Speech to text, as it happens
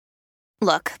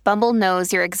Look, Bumble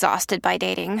knows you're exhausted by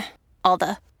dating. All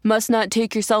the, must not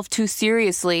take yourself too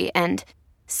seriously, and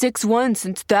 6'1"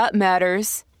 since that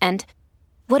matters. And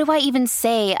what do I even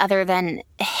say other than,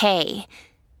 hey?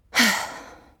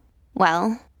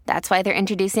 Well, that's why they're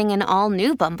introducing an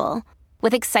all-new Bumble,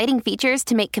 with exciting features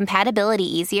to make compatibility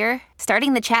easier,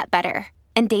 starting the chat better,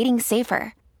 and dating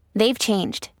safer. They've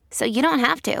changed, so you don't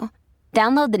have to.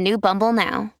 Download the new Bumble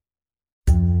now.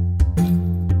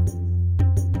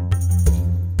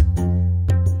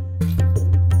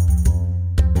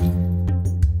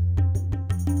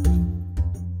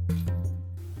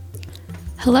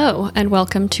 Hello, and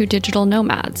welcome to Digital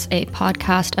Nomads, a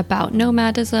podcast about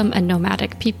nomadism and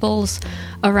nomadic peoples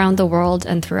around the world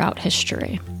and throughout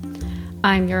history.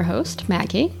 I'm your host,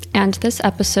 Maggie, and this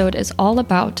episode is all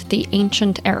about the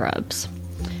ancient Arabs.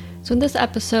 So in this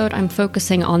episode, I'm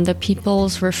focusing on the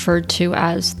peoples referred to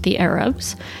as the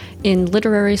Arabs in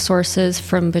literary sources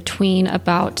from between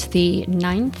about the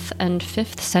 9th and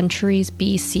 5th centuries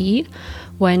BC,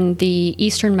 when the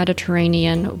Eastern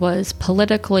Mediterranean was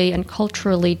politically and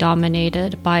culturally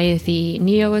dominated by the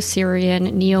Neo-Assyrian,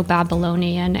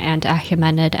 Neo-Babylonian, and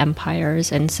Achaemenid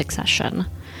empires in succession.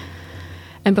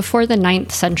 And before the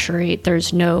 9th century,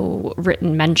 there's no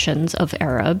written mentions of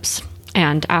Arabs.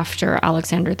 And after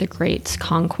Alexander the Great's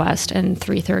conquest in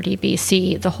 330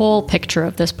 BC, the whole picture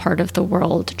of this part of the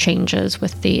world changes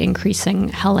with the increasing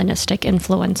Hellenistic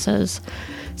influences.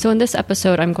 So in this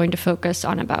episode, I'm going to focus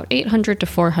on about 800 to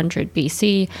 400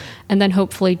 BC, and then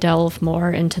hopefully delve more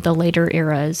into the later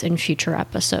eras in future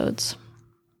episodes.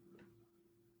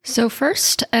 So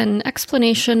first, an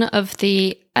explanation of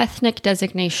the ethnic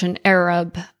designation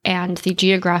Arab and the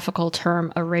geographical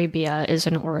term Arabia is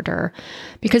in order,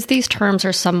 because these terms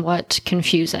are somewhat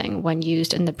confusing when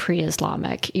used in the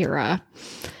pre-Islamic era.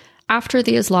 After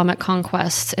the Islamic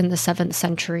conquests in the 7th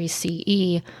century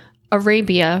CE,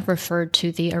 Arabia referred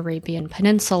to the Arabian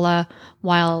Peninsula,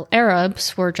 while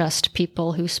Arabs were just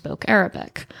people who spoke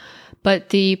Arabic. But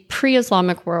the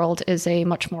pre-Islamic world is a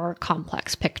much more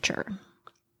complex picture.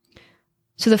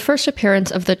 So the first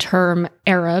appearance of the term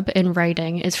Arab in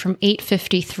writing is from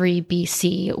 853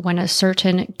 BC, when a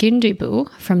certain Gindibu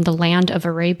from the land of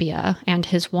Arabia and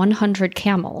his 100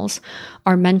 camels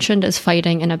are mentioned as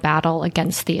fighting in a battle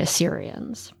against the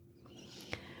Assyrians.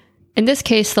 In this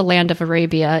case, the land of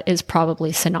Arabia is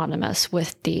probably synonymous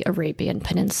with the Arabian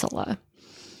Peninsula.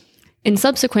 In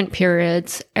subsequent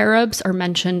periods, Arabs are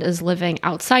mentioned as living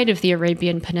outside of the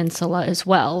Arabian Peninsula as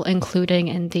well, including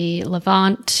in the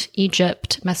Levant,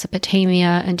 Egypt,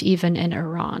 Mesopotamia, and even in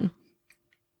Iran.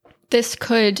 This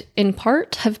could, in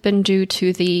part, have been due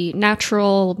to the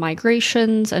natural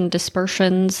migrations and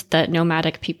dispersions that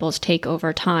nomadic peoples take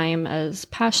over time as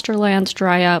pasture lands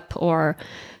dry up, or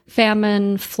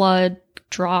famine, flood,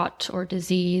 drought, or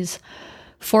disease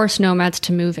force nomads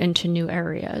to move into new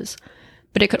areas.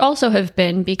 But it could also have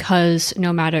been because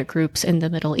nomadic groups in the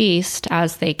Middle East,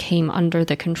 as they came under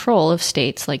the control of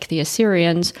states like the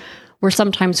Assyrians, were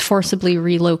sometimes forcibly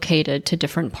relocated to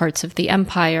different parts of the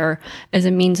empire as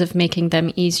a means of making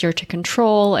them easier to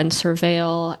control and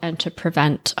surveil and to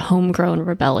prevent homegrown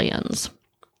rebellions.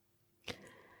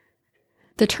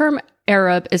 The term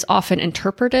Arab is often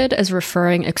interpreted as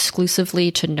referring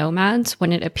exclusively to nomads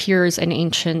when it appears in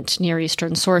ancient Near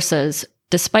Eastern sources,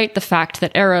 despite the fact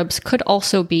that Arabs could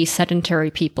also be sedentary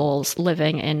peoples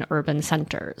living in urban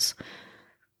centers.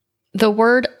 The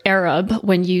word Arab,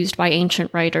 when used by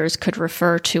ancient writers, could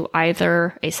refer to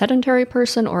either a sedentary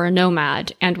person or a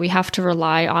nomad, and we have to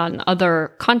rely on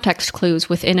other context clues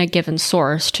within a given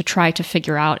source to try to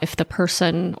figure out if the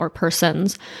person or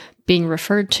persons being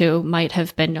referred to might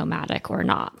have been nomadic or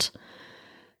not.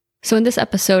 So in this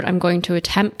episode, I'm going to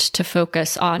attempt to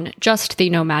focus on just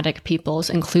the nomadic peoples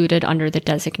included under the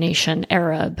designation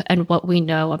Arab and what we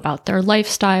know about their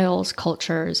lifestyles,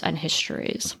 cultures, and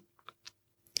histories.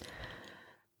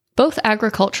 Both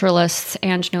agriculturalists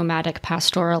and nomadic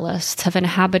pastoralists have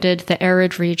inhabited the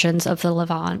arid regions of the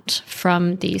Levant,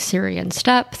 from the Syrian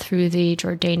steppe through the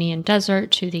Jordanian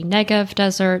desert to the Negev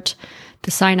desert,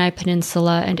 the Sinai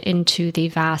Peninsula, and into the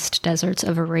vast deserts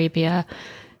of Arabia,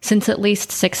 since at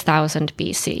least 6000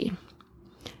 BC.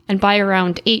 And by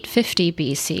around 850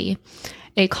 BC,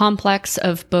 a complex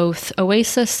of both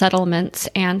oasis settlements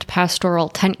and pastoral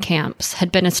tent camps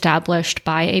had been established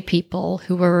by a people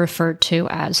who were referred to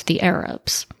as the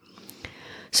Arabs.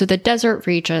 So the desert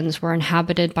regions were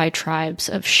inhabited by tribes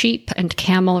of sheep and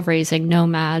camel-raising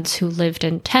nomads who lived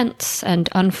in tents and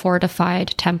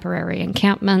unfortified temporary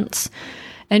encampments,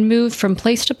 and moved from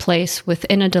place to place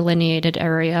within a delineated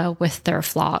area with their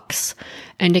flocks,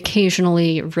 and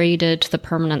occasionally raided the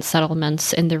permanent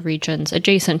settlements in the regions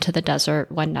adjacent to the desert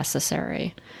when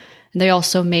necessary. They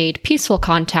also made peaceful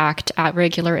contact at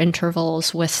regular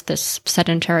intervals with this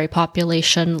sedentary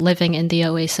population living in the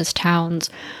oasis towns,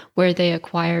 where they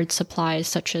acquired supplies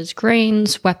such as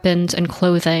grains, weapons, and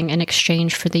clothing in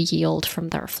exchange for the yield from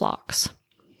their flocks.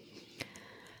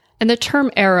 And the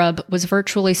term Arab was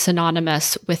virtually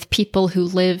synonymous with people who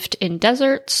lived in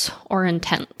deserts or in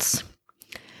tents.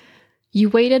 "You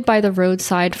waited by the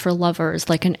roadside for lovers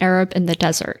like an Arab in the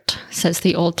desert," says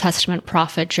the Old Testament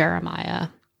prophet Jeremiah.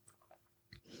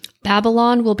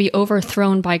 "Babylon will be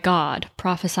overthrown by God,"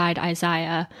 prophesied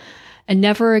Isaiah, "and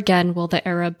never again will the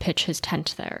Arab pitch his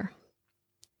tent there."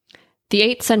 The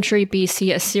 8th century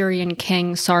BC Assyrian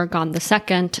king Sargon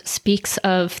II speaks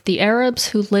of the Arabs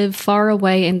who live far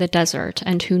away in the desert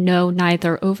and who know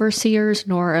neither overseers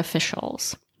nor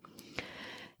officials.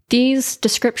 These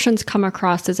descriptions come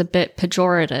across as a bit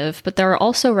pejorative, but there are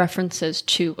also references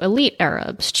to elite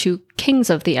Arabs, to kings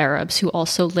of the Arabs who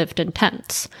also lived in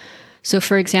tents. So,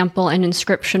 for example, an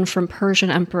inscription from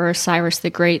Persian Emperor Cyrus the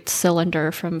Great's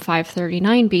cylinder from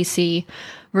 539 BC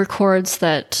records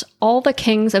that all the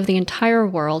kings of the entire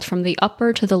world, from the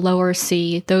upper to the lower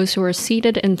sea, those who were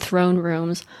seated in throne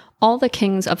rooms, all the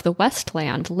kings of the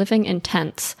Westland living in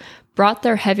tents, brought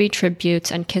their heavy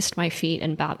tributes and kissed my feet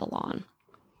in Babylon.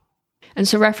 And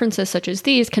so references such as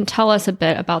these can tell us a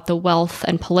bit about the wealth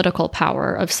and political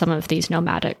power of some of these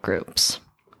nomadic groups.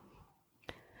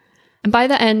 And by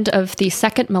the end of the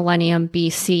 2nd millennium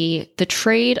BC, the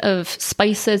trade of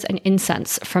spices and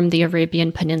incense from the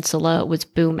Arabian Peninsula was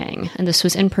booming, and this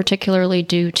was in particularly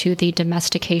due to the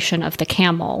domestication of the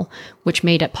camel, which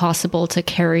made it possible to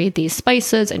carry these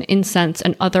spices and incense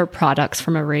and other products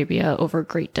from Arabia over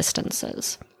great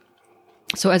distances.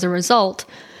 So as a result,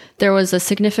 there was a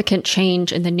significant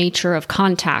change in the nature of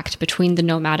contact between the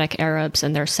nomadic Arabs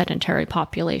and their sedentary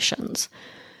populations.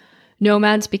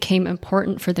 Nomads became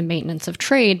important for the maintenance of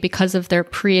trade because of their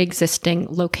pre-existing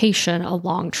location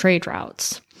along trade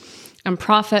routes. And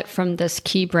profit from this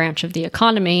key branch of the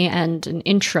economy and an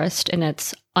interest in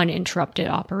its uninterrupted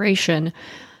operation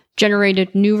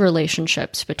generated new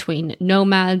relationships between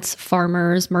nomads,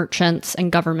 farmers, merchants,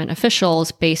 and government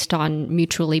officials based on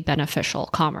mutually beneficial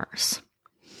commerce.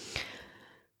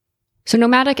 So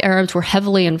nomadic Arabs were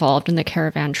heavily involved in the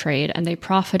caravan trade, and they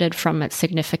profited from it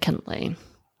significantly.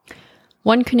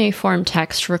 One cuneiform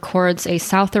text records a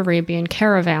South Arabian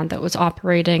caravan that was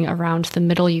operating around the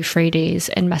Middle Euphrates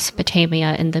in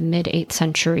Mesopotamia in the mid-8th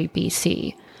century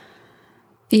BC.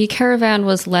 The caravan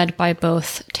was led by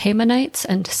both Taimanites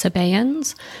and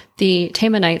Sabaeans. The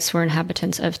Taimanites were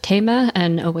inhabitants of Taima,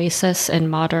 an oasis in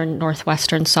modern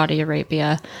northwestern Saudi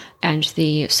Arabia, and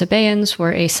the Sabaeans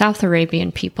were a South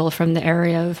Arabian people from the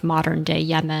area of modern-day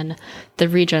Yemen. The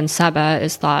region Saba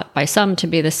is thought by some to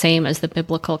be the same as the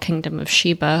biblical kingdom of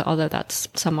Sheba, although that's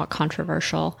somewhat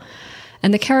controversial.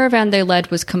 And the caravan they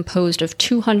led was composed of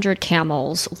 200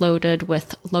 camels loaded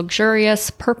with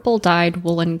luxurious purple-dyed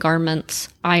woolen garments,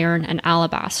 iron, and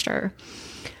alabaster.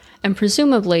 And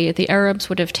presumably, the Arabs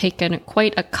would have taken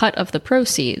quite a cut of the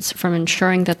proceeds from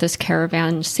ensuring that this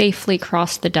caravan safely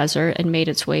crossed the desert and made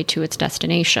its way to its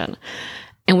destination.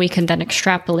 And we can then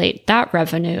extrapolate that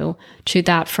revenue to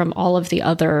that from all of the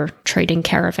other trading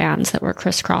caravans that were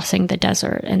crisscrossing the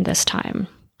desert in this time.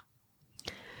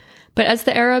 But as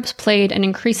the Arabs played an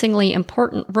increasingly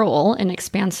important role in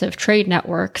expansive trade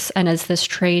networks, and as this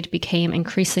trade became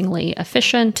increasingly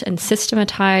efficient and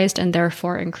systematized and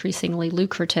therefore increasingly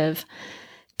lucrative,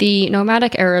 the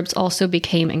nomadic Arabs also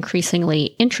became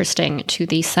increasingly interesting to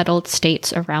the settled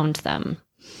states around them.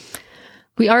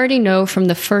 We already know from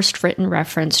the first written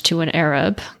reference to an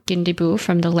Arab, Gindibu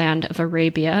from the land of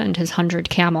Arabia and his 100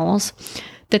 camels,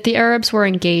 that the Arabs were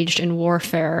engaged in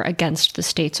warfare against the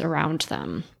states around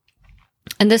them.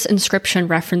 And this inscription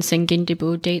referencing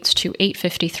Gindibu dates to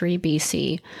 853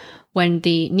 BC, when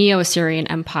the Neo-Assyrian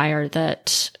Empire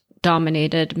that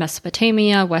dominated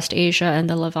Mesopotamia, West Asia, and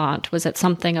the Levant was at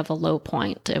something of a low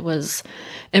point. It was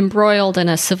embroiled in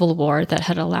a civil war that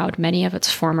had allowed many of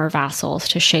its former vassals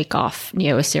to shake off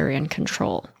Neo-Assyrian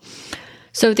control.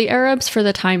 So the Arabs, for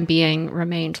the time being,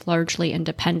 remained largely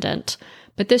independent.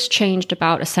 But this changed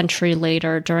about a century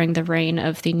later during the reign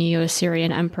of the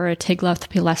Neo-Assyrian Emperor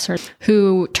Tiglath-Pileser,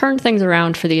 who turned things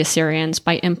around for the Assyrians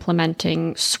by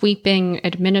implementing sweeping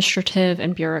administrative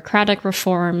and bureaucratic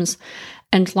reforms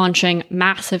and launching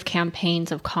massive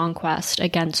campaigns of conquest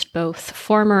against both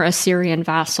former Assyrian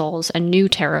vassals and new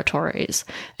territories,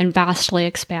 and vastly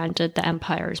expanded the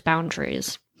empire's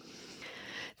boundaries.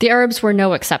 The Arabs were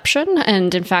no exception,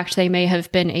 and in fact, they may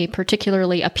have been a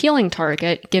particularly appealing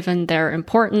target given their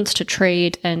importance to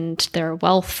trade and their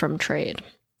wealth from trade.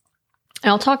 And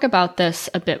I'll talk about this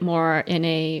a bit more in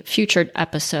a future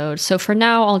episode. So for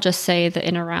now, I'll just say that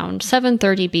in around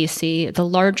 730 BC, the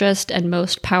largest and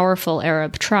most powerful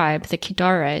Arab tribe, the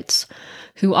Kidarites,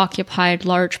 who occupied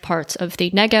large parts of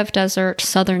the Negev Desert,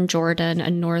 southern Jordan,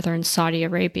 and northern Saudi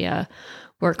Arabia,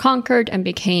 were conquered and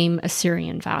became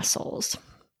Assyrian vassals.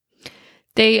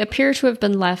 They appear to have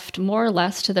been left more or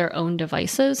less to their own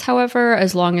devices, however,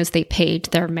 as long as they paid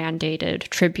their mandated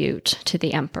tribute to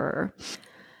the emperor.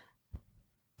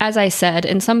 As I said,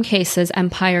 in some cases,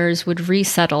 empires would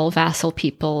resettle vassal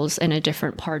peoples in a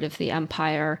different part of the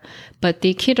empire, but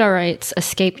the Kidarites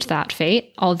escaped that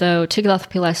fate, although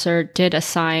Tiglath-Pileser did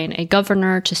assign a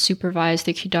governor to supervise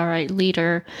the Kidarite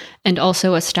leader and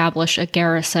also establish a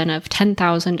garrison of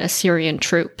 10,000 Assyrian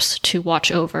troops to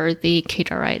watch over the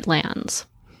Kidarite lands.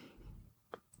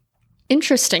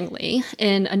 Interestingly,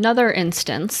 in another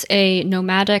instance, a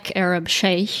nomadic Arab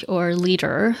sheikh or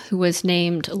leader who was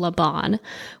named Laban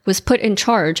was put in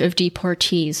charge of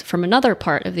deportees from another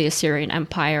part of the Assyrian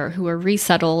Empire who were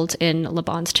resettled in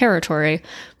Laban's territory,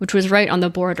 which was right on the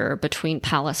border between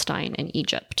Palestine and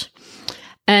Egypt.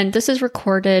 And this is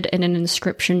recorded in an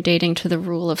inscription dating to the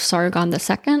rule of Sargon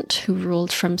II, who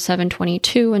ruled from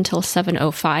 722 until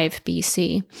 705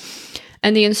 BC.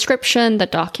 And the inscription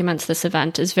that documents this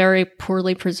event is very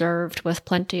poorly preserved with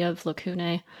plenty of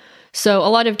lacunae. So a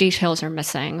lot of details are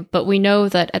missing, but we know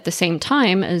that at the same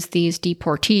time as these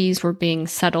deportees were being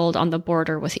settled on the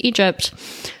border with Egypt,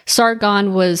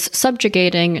 Sargon was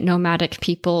subjugating nomadic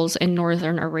peoples in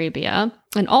northern Arabia,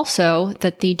 and also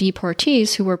that the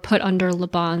deportees who were put under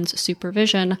Laban's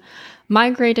supervision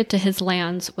migrated to his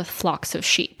lands with flocks of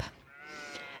sheep.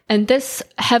 And this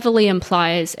heavily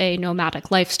implies a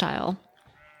nomadic lifestyle.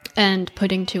 And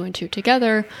putting two and two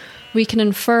together, we can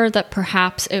infer that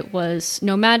perhaps it was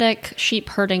nomadic,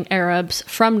 sheep-herding Arabs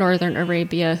from northern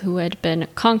Arabia who had been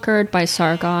conquered by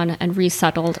Sargon and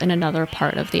resettled in another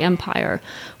part of the empire,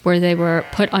 where they were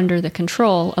put under the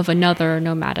control of another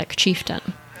nomadic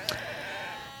chieftain.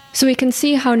 So we can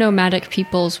see how nomadic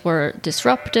peoples were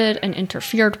disrupted and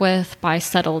interfered with by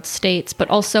settled states, but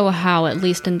also how, at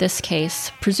least in this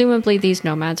case, presumably these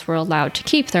nomads were allowed to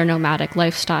keep their nomadic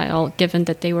lifestyle, given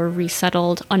that they were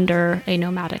resettled under a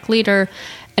nomadic leader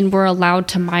and were allowed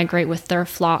to migrate with their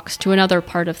flocks to another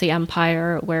part of the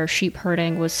empire where sheep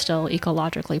herding was still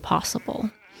ecologically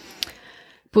possible.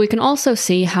 But we can also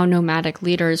see how nomadic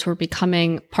leaders were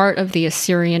becoming part of the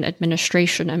Assyrian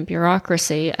administration and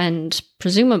bureaucracy and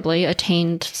presumably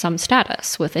attained some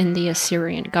status within the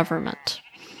Assyrian government.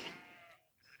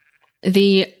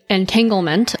 The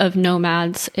entanglement of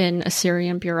nomads in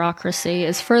Assyrian bureaucracy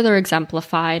is further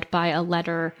exemplified by a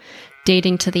letter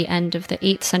dating to the end of the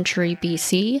 8th century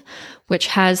BC, which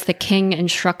has the king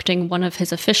instructing one of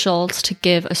his officials to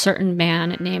give a certain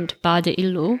man named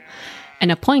Badi-Ilu an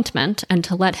appointment and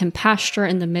to let him pasture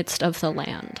in the midst of the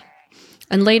land.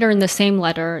 And later in the same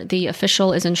letter, the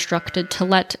official is instructed to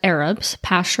let Arabs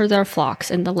pasture their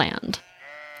flocks in the land.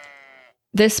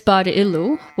 This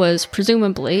Badi-Ilu was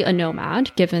presumably a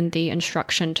nomad, given the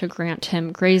instruction to grant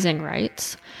him grazing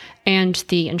rights, and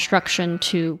the instruction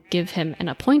to give him an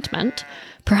appointment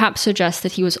perhaps suggests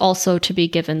that he was also to be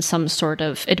given some sort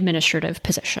of administrative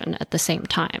position at the same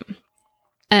time.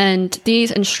 And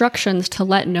these instructions to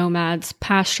let nomads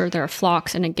pasture their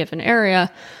flocks in a given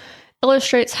area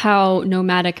illustrates how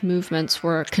nomadic movements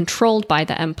were controlled by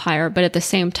the empire, but at the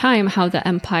same time how the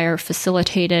empire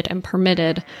facilitated and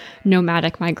permitted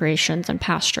nomadic migrations and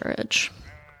pasturage.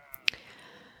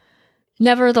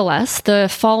 Nevertheless, the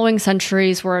following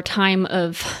centuries were a time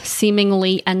of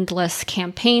seemingly endless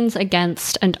campaigns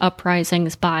against and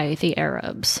uprisings by the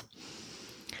Arabs.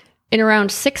 In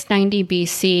around 690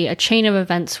 BC, a chain of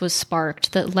events was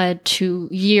sparked that led to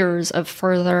years of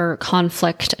further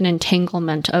conflict and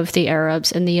entanglement of the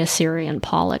Arabs in the Assyrian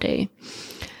polity.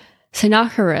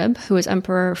 Sennacherib, who was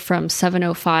emperor from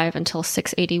 705 until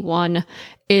 681,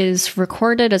 is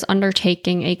recorded as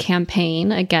undertaking a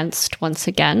campaign against, once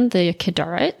again, the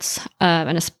Kidarites,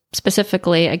 and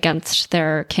specifically against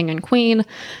their king and queen,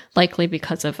 likely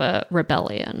because of a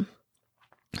rebellion.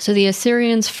 So the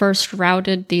Assyrians first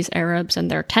routed these Arabs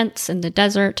and their tents in the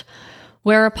desert,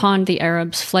 whereupon the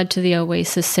Arabs fled to the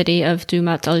oasis city of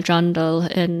Dumat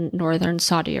al-Jandal in northern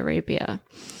Saudi Arabia.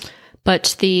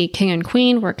 But the king and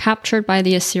queen were captured by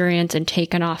the Assyrians and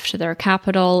taken off to their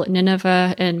capital,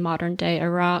 Nineveh, in modern-day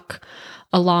Iraq,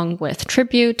 along with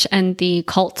tribute and the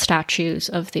cult statues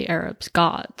of the Arabs'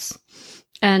 gods.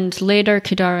 And later,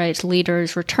 Kidarite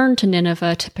leaders returned to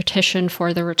Nineveh to petition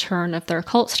for the return of their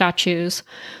cult statues,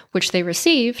 which they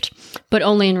received, but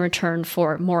only in return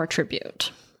for more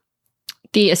tribute.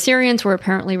 The Assyrians were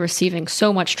apparently receiving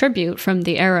so much tribute from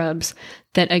the Arabs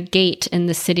that a gate in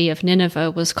the city of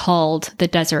Nineveh was called the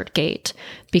Desert Gate,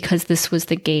 because this was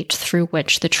the gate through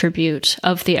which the tribute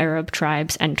of the Arab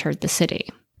tribes entered the city.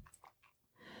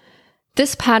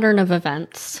 This pattern of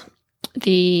events,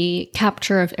 the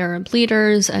capture of Arab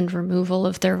leaders and removal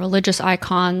of their religious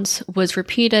icons, was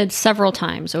repeated several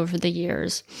times over the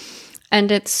years, and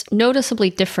it's noticeably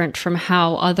different from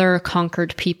how other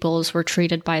conquered peoples were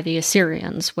treated by the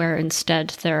Assyrians, where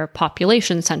instead their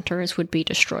population centers would be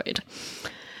destroyed.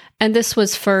 And this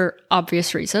was, for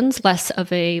obvious reasons, less of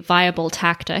a viable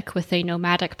tactic with a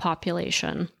nomadic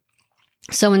population.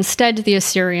 So instead, the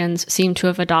Assyrians seem to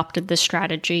have adopted the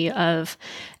strategy of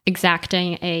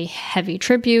exacting a heavy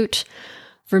tribute,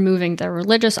 removing their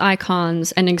religious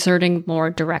icons, and exerting more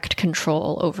direct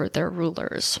control over their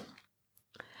rulers.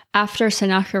 After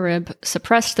Sennacherib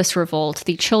suppressed this revolt,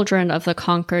 the children of the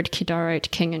conquered Kidarite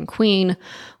king and queen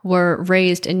were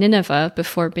raised in Nineveh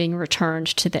before being returned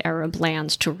to the Arab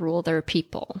lands to rule their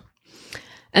people.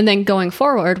 And then going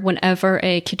forward, whenever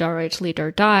a Kidarite leader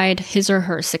died, his or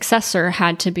her successor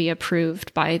had to be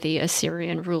approved by the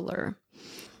Assyrian ruler.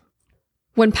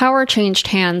 When power changed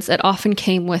hands, it often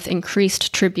came with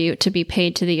increased tribute to be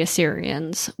paid to the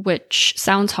Assyrians, which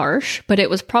sounds harsh, but it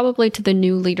was probably to the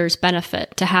new leader's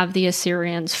benefit to have the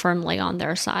Assyrians firmly on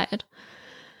their side.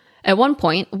 At one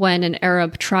point, when an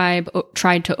Arab tribe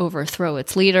tried to overthrow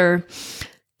its leader,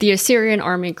 the Assyrian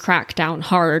army cracked down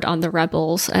hard on the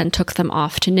rebels and took them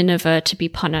off to Nineveh to be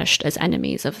punished as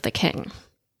enemies of the king.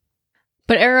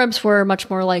 But Arabs were much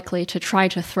more likely to try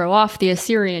to throw off the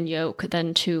Assyrian yoke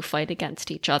than to fight against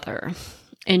each other.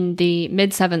 In the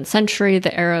mid-7th century,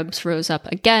 the Arabs rose up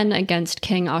again against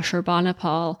King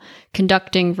Ashurbanipal,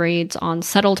 conducting raids on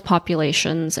settled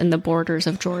populations in the borders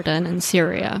of Jordan and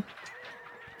Syria.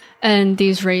 And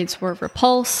these raids were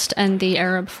repulsed, and the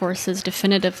Arab forces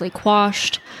definitively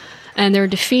quashed, and their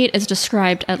defeat is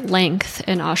described at length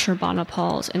in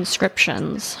Ashurbanipal's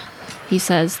inscriptions. He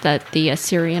says that the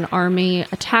Assyrian army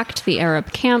attacked the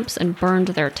Arab camps and burned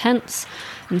their tents,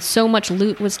 and so much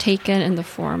loot was taken in the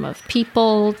form of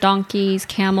people, donkeys,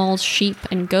 camels, sheep,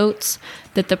 and goats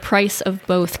that the price of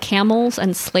both camels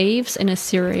and slaves in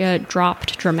Assyria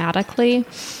dropped dramatically.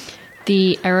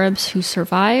 The Arabs who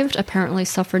survived apparently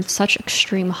suffered such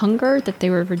extreme hunger that they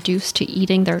were reduced to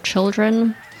eating their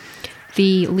children.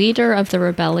 The leader of the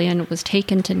rebellion was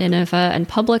taken to Nineveh and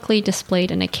publicly displayed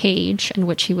in a cage in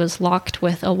which he was locked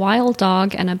with a wild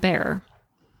dog and a bear.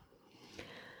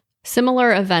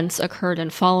 Similar events occurred in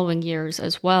following years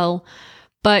as well,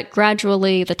 but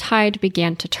gradually the tide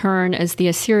began to turn as the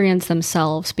Assyrians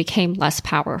themselves became less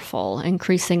powerful,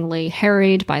 increasingly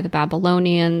harried by the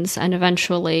Babylonians and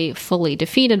eventually fully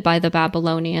defeated by the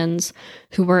Babylonians,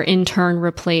 who were in turn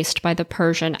replaced by the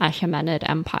Persian Achaemenid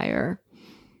Empire.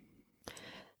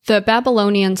 The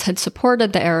Babylonians had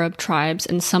supported the Arab tribes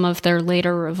in some of their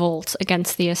later revolts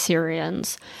against the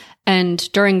Assyrians,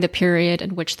 and during the period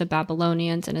in which the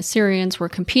Babylonians and Assyrians were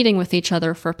competing with each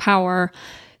other for power,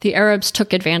 the Arabs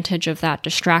took advantage of that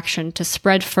distraction to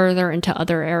spread further into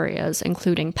other areas,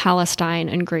 including Palestine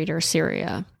and Greater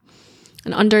Syria.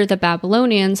 And under the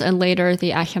Babylonians and later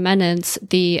the Achaemenids,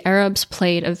 the Arabs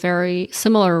played a very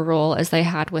similar role as they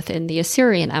had within the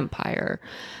Assyrian Empire.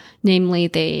 Namely,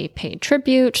 they paid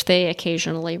tribute, they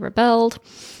occasionally rebelled,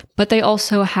 but they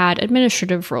also had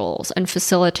administrative roles and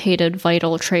facilitated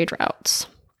vital trade routes.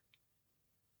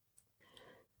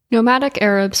 Nomadic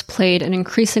Arabs played an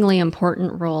increasingly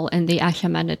important role in the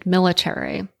Achaemenid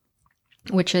military,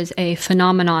 which is a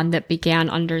phenomenon that began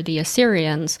under the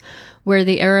Assyrians, where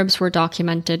the Arabs were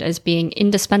documented as being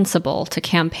indispensable to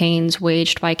campaigns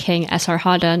waged by King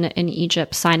Esarhaddon in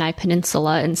Egypt's Sinai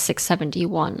Peninsula in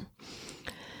 671.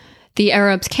 The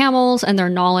Arabs' camels and their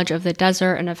knowledge of the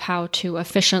desert and of how to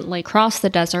efficiently cross the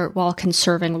desert while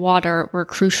conserving water were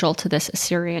crucial to this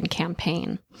Assyrian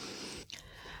campaign.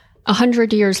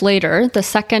 100 years later, the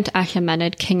second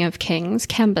Achaemenid king of kings,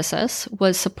 Cambyses,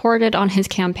 was supported on his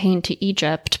campaign to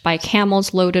Egypt by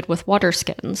camels loaded with water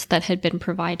skins that had been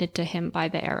provided to him by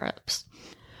the Arabs.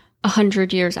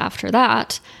 100 years after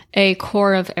that, a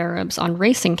corps of Arabs on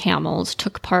racing camels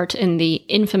took part in the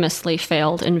infamously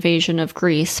failed invasion of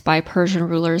Greece by Persian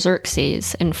ruler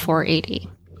Xerxes in 480.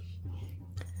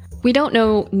 We don't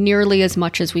know nearly as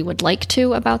much as we would like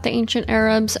to about the ancient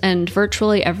Arabs, and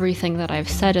virtually everything that I've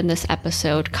said in this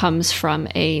episode comes from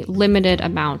a limited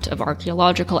amount of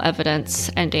archaeological evidence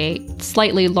and a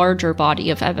slightly larger body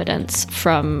of evidence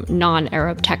from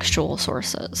non-Arab textual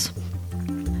sources.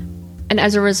 And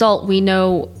as a result, we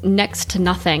know next to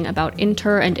nothing about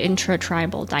inter- and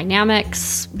intra-tribal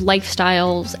dynamics,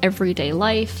 lifestyles, everyday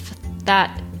life.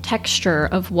 That texture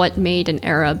of what made an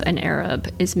Arab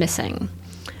is missing.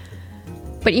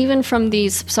 But even from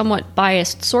these somewhat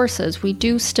biased sources, we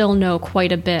do still know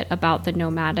quite a bit about the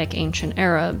nomadic ancient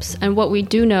Arabs, and what we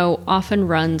do know often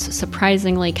runs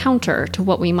surprisingly counter to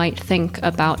what we might think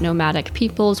about nomadic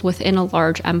peoples within a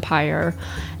large empire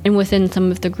and within some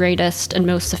of the greatest and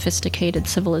most sophisticated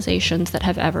civilizations that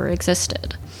have ever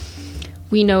existed.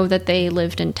 We know that they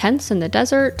lived in tents in the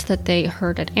desert, that they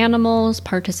herded animals,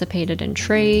 participated in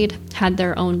trade, had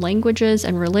their own languages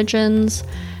and religions,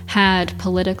 had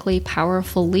politically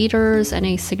powerful leaders and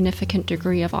a significant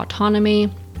degree of autonomy,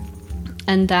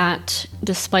 and that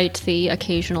despite the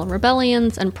occasional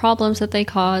rebellions and problems that they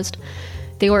caused,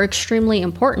 they were extremely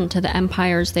important to the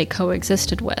empires they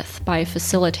coexisted with by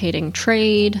facilitating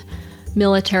trade,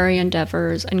 military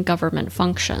endeavors, and government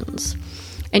functions.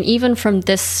 And even from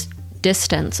this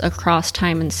distance across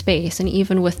time and space, and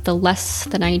even with the less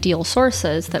than ideal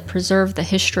sources that preserve the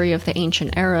history of the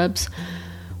ancient Arabs,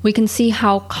 we can see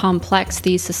how complex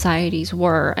these societies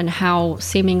were and how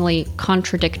seemingly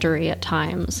contradictory at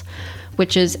times,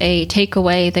 which is a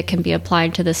takeaway that can be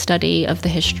applied to the study of the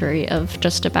history of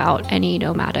just about any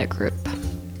nomadic group.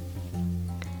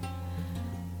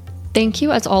 Thank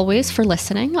you, as always, for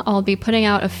listening. I'll be putting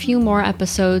out a few more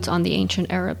episodes on the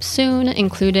ancient Arabs soon,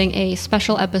 including a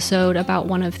special episode about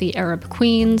one of the Arab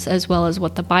queens, as well as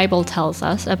what the Bible tells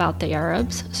us about the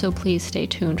Arabs, so please stay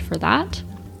tuned for that.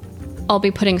 I'll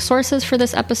be putting sources for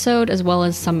this episode, as well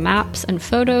as some maps and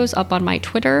photos up on my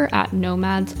Twitter at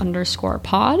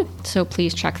nomads_pod, so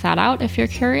please check that out if you're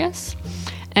curious.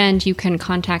 And you can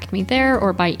contact me there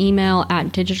or by email at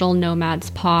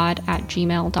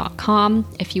digitalnomadspod@gmail.com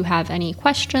if you have any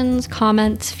questions,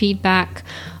 comments, feedback,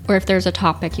 or if there's a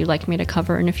topic you'd like me to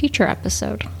cover in a future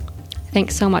episode.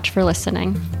 Thanks so much for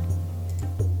listening.